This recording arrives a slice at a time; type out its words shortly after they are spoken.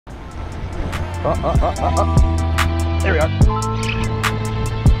There we are.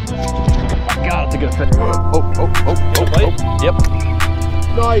 Oh God, it's a good fish. Oh. Yep.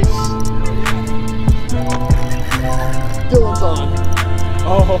 Nice. Dillon's on.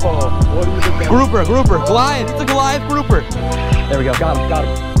 Oh, what do you think? Grouper. Goliath. It's a Goliath grouper. There we go. Got him.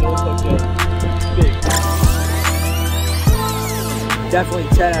 Dillon's hooked in. Big. Definitely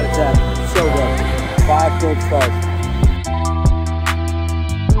 10 out of 10. So good. 5 gold stars.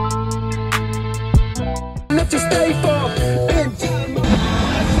 Let you stay for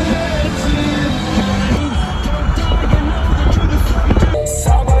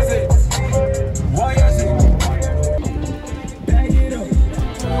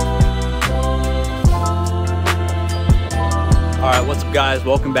Alright, what's up guys?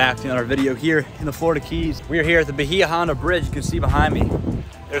 Welcome back to another video here in the Florida Keys. We are here at the Bahia Honda Bridge. You can see behind me.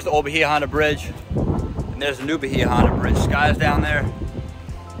 There's the old Bahia Honda Bridge. And there's the new Bahia Honda Bridge. Sky's down there.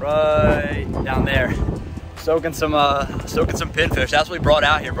 Right down there. Soaking some pinfish. That's what we brought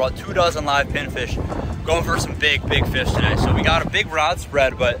out here. Brought 24 live pinfish. Going for some big fish today. So we got a big rod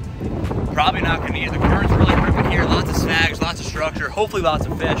spread, but probably not gonna use. The current's really ripping here. Lots of snags, lots of structure, hopefully lots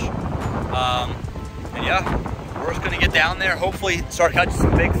of fish. And yeah, we're just gonna get down there, hopefully start catching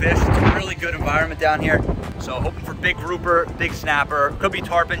some big fish. It's a really good environment down here. So hoping for big grouper, big snapper, could be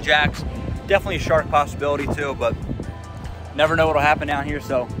tarpon jacks, definitely a shark possibility too, but never know what'll happen down here.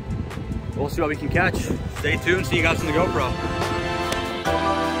 So we'll see what we can catch. Stay tuned, see you guys on the GoPro.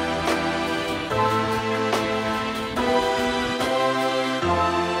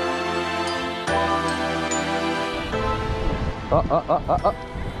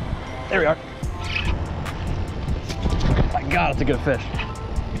 There we are. My God, it's a good fish.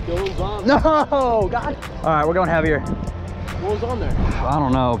 Dillon's on. No, God. All right, we're going heavier. What was on there? I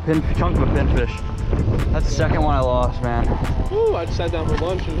don't know, chunk of a pinfish. That's the second one I lost, man. Ooh, I just sat down for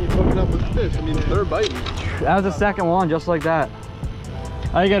lunch and he's hooking up with fish. I mean, they're biting. That was the second one, just like that.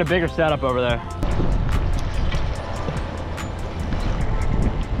 I got a bigger setup over there.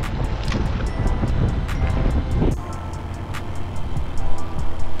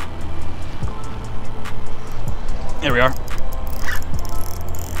 There we are.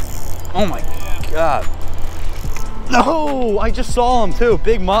 Oh my God. No, I just saw him too.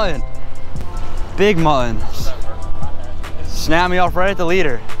 Big mutton. Big mutton. Snapped me off right at the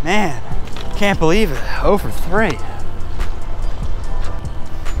leader. Man, can't believe it. 0 for 3.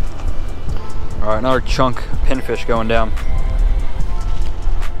 All right, another chunk pinfish going down.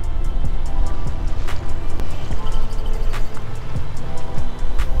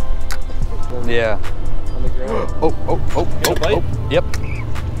 Yeah. On the ground. Oh. Yep.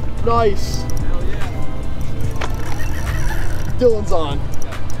 Nice. Hell yeah. Dillon's on.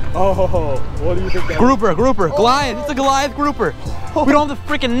 Oh, what do you think? Grouper. Goliath. It's a Goliath grouper. We don't have the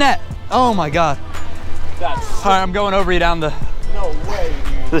freaking net. Oh my God. That's sick. All right, I'm going over you down the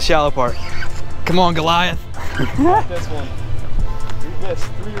the shallow part. Come on, Goliath. Not this one. We've missed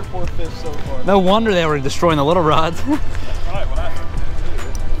 3 or 4 fish so far. No wonder they were destroying the little rods. All right, what happened?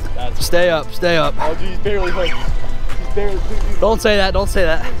 Stay up. Oh, geez, barely hooked. He's barely. Don't say that. You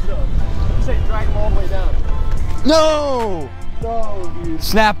say drag him all the way down. No! No, dude.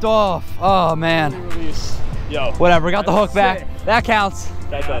 Snapped off. Oh man. Release. Yo. Whatever. Got the hook Sick. back. That counts.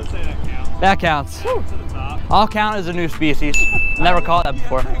 That does. That counts. I'll count as a new species. Never caught that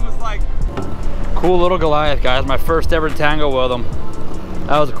before. Cool little Goliath, guys. My first ever tango with him.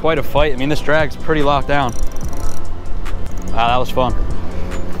 That was quite a fight. I mean, this drag's pretty locked down. Wow, that was fun.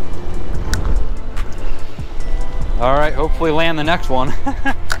 All right, hopefully land the next one.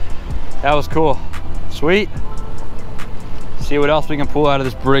 That was cool. Sweet. See what else we can pull out of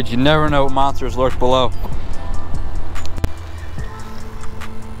this bridge. You never know what monsters lurk below.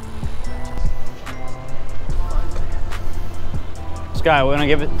 Sky, we're gonna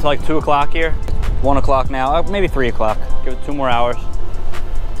give it to like 2 o'clock here. 1 o'clock now, maybe 3 o'clock. Give it 2 more hours.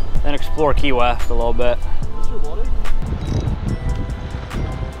 Then explore Key West a little bit. What's your water?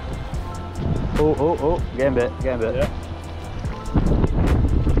 Oh, getting bit. Yeah.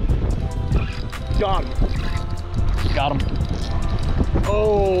 Got him.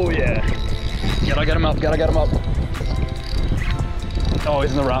 Oh yeah. Gotta get him up. Oh,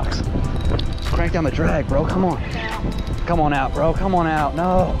 he's in the rocks. Crank down the drag, bro. Come on. Come on out, bro. Come on out.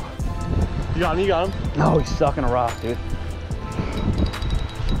 No. You got him? No, he's stuck in a rock, dude.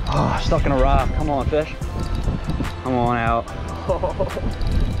 Oh, stuck in a rock. Come on, fish. Come on out.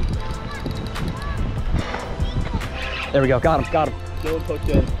 There we go. Got him. Dillon hooked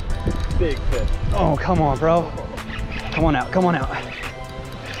in. Big fish. Oh, come on, bro. Come on out. Come on.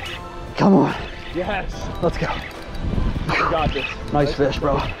 Yes. Let's go. You got this. Nice fish,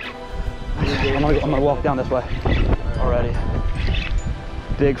 bro. I'm gonna walk down this way already.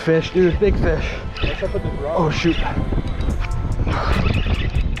 Big fish, dude, big fish. Oh shoot.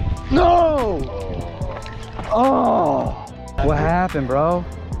 No! Oh! What happened, bro?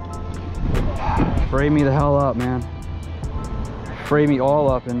 Fray me the hell up, man. Fray me all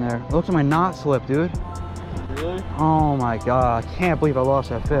up in there. Looks like my knot slipped, dude. Really? Oh my god, I can't believe I lost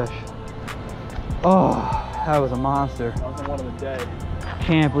that fish. Oh, that was a monster. That was one of the day.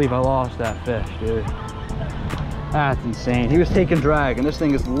 Can't believe I lost that fish, dude. That's insane. He was taking drag and this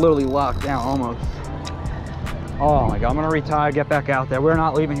thing is literally locked down almost. Oh my god, I'm gonna retire, get back out there. We're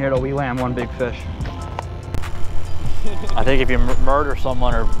not leaving here till we land one big fish. I think if you murder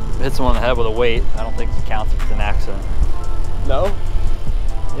someone or hit someone in the head with a weight, I don't think it counts if it's an accident. No?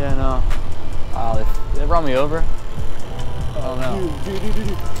 Yeah, no. Oh, they run me over? Oh no.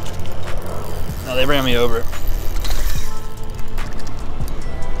 Dude. No, they ran me over.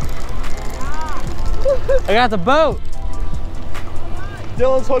 I got the boat.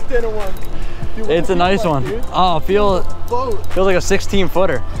 Dillon's hooked into one. Dude, It's a nice one. Dude? Oh, feels like a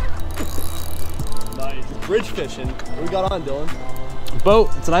 16-footer. Nice. Bridge fishing. What we got on, Dillon? Boat.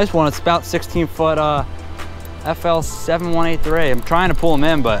 It's a nice one. It's about 16-foot FL 7183. I'm trying to pull them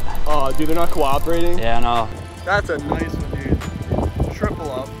in, but Oh, dude, they're not cooperating. yeah, no. That's a nice one, dude.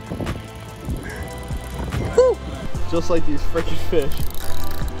 Triple up. Woo! Just like these freaking fish.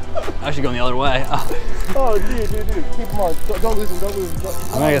 Actually going the other way. Oh, dude. Keep them on. Don't lose them,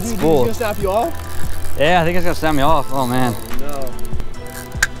 I'm gonna get Dude, spooled. he's gonna snap you off? Yeah, I think it's gonna send me off. Oh man. No.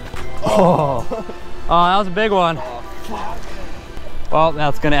 Oh, that was a big one. Well,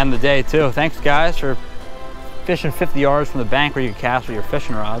 that's gonna end the day too. Thanks guys for fishing 50 yards from the bank where you can cast with your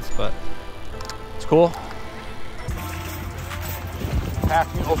fishing rods, but it's cool.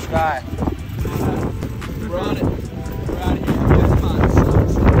 Half beautiful sky. We're on it. We're out of here.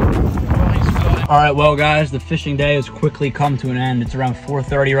 All right, well guys, the fishing day has quickly come to an end. It's around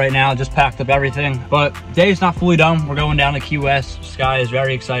 4:30 right now. Just packed up everything, but day's not fully done. We're going down to Key West. Sky is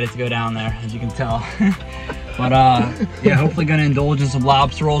very excited to go down there, as you can tell. But yeah, hopefully gonna indulge in some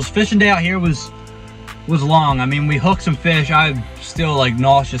lobster rolls. Fishing day out here was long. I mean, we hooked some fish. I'm still like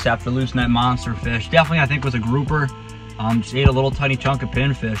nauseous after losing that monster fish. Definitely, I think was a grouper. Just ate a little tiny chunk of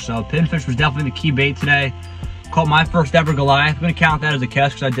pinfish. So pinfish was definitely the key bait today. Caught my first ever Goliath. I'm gonna count that as a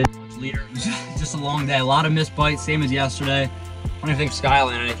catch because I did leader. It was just a long day. A lot of missed bites, same as yesterday. I don't even think Sky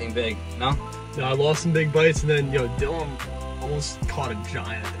landed anything big. No? No, I lost some big bites, and then Dillon almost caught a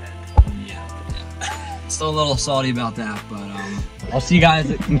giant at the end. Yeah. Still a little salty about that, but I'll see you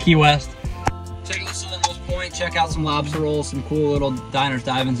guys in Key West. Check out Southernmost Point, check out some lobster rolls, some cool little diners,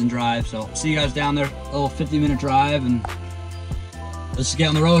 dive-ins, and drives. So see you guys down there. A little 50-minute drive, and let's just get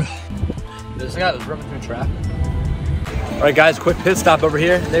on the road. This guy was ripping through traffic. All right, guys, quick pit stop over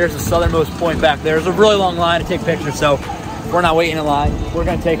here. There's the Southernmost Point back there. There's a really long line to take pictures, so we're not waiting in line. We're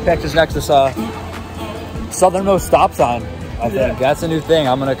gonna take pictures next to Southernmost stop sign, I think. Yeah. That's a new thing.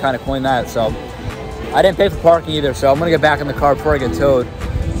 I'm gonna kind of coin that. So I didn't pay for parking either, so I'm gonna get back in the car before I get towed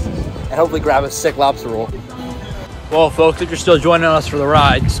and hopefully grab a sick lobster roll. Well, folks, if you're still joining us for the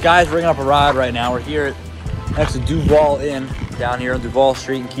ride, Sky's ringing up a ride right now. We're here next to Duval Inn down here on Duval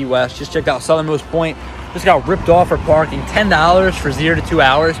Street in Key West. Just checked out Southernmost Point. Just got ripped off for parking. $10 for 0 to 2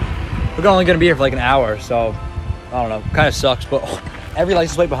 hours. We're only gonna be here for like an hour, so I don't know, kind of sucks, but every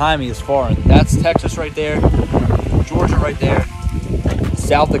license plate behind me is foreign. That's Texas right there, Georgia right there,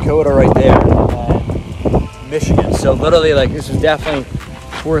 South Dakota right there, and Michigan. So literally, like, this is definitely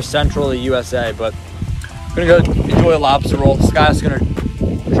tourist central of the USA, but I'm gonna go enjoy a lobster roll. This guy's gonna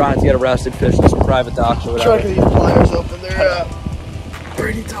try not to get arrested, fishing some private docks or whatever. Try to get these pliers open, they're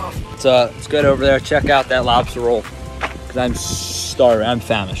pretty tough. It's good over there. Check out that lobster roll, because I'm starving, I'm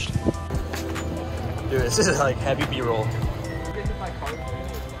famished. Dude, this is like heavy B-roll.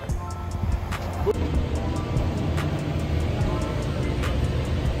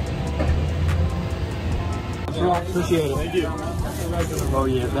 Appreciate it. Thank you. Oh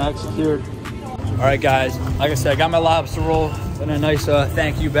yeah, bag secured. All right, guys. Like I said, I got my lobster roll and a nice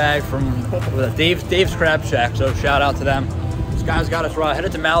thank you bag from Dave's Crab Shack. So shout out to them. This guy's got us right.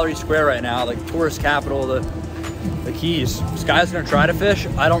 Headed to Mallory Square right now, like tourist capital of the Keys. This guy's gonna try to fish.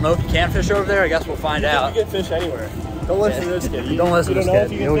 I don't know if you can fish over there. I guess we'll find out. You can fish anywhere. Don't listen to this kid. Don't listen to this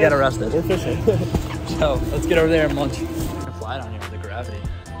kid. He'll get arrested. We're fishing. So let's get over there and lunch. Fly down here with the gravity.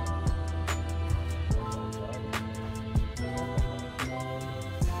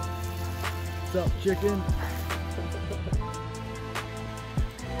 What's up, chicken?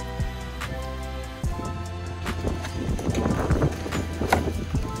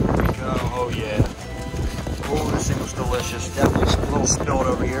 Oh yeah. Oh, this thing was delicious. Definitely a little spilled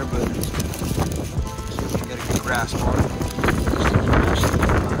over here, but see if we can get a good grasp on it.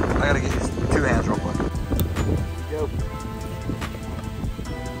 I gotta get these 2 hands real quick. Go.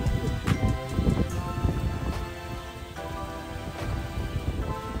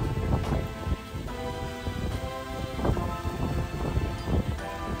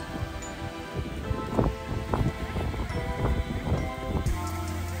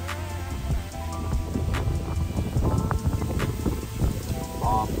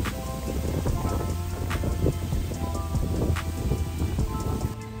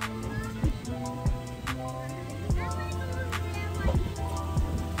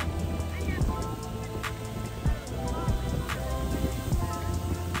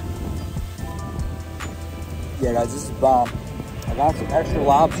 Yeah, guys, this is bomb. I got some extra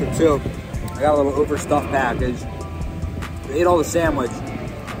lobster too. I got a little overstuffed package. We ate all the sandwich.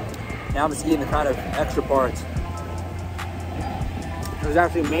 Now I'm just eating the kind of extra parts. It was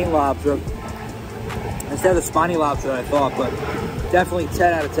actually Maine lobster instead of the spiny lobster that I thought, but definitely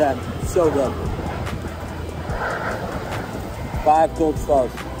 10 out of 10. So good. 5 gold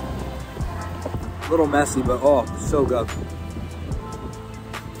stars. A little messy, but oh, so good.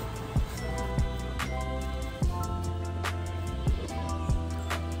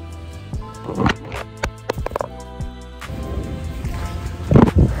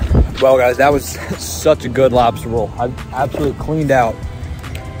 Well, guys, that was such a good lobster roll. I absolutely cleaned out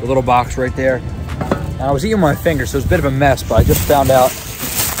the little box right there. And I was eating my fingers, so it's a bit of a mess, but I just found out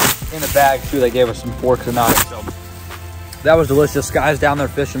in the bag, too, they gave us some forks and knives. So that was delicious. Guys down there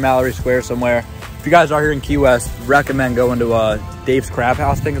fishing Mallory Square somewhere. If you guys are here in Key West, recommend going to Dave's Crab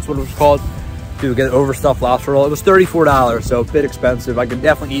House, I think that's what it was called, to get an overstuffed lobster roll. It was $34, so a bit expensive. I could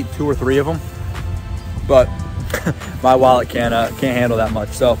definitely eat 2 or 3 of them, but my wallet can't handle that much.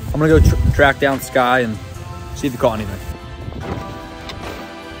 So I'm gonna go track down Sky and see if he caught anything.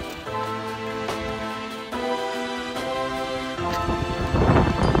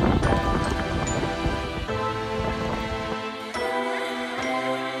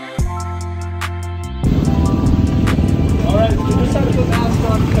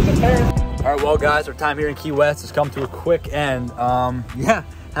 All right, well, guys, our time here in Key West has come to a quick end. Yeah.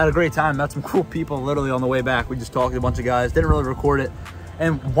 Had a great time, met some cool people literally on the way back. We just talked to a bunch of guys, didn't really record it.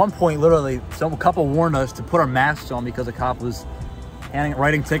 And at one point, literally, a couple warned us to put our masks on because the cop was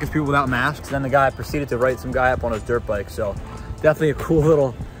writing tickets to people without masks. Then the guy proceeded to write some guy up on his dirt bike. So definitely a cool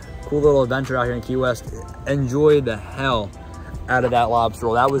little adventure out here in Key West. Enjoyed the hell out of that lobster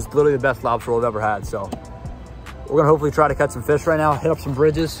roll. That was literally the best lobster roll I've ever had. So we're gonna hopefully try to catch some fish right now, hit up some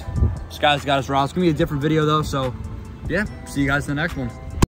bridges. This guy's got his rods. It's gonna be a different video though. So yeah, see you guys in the next one.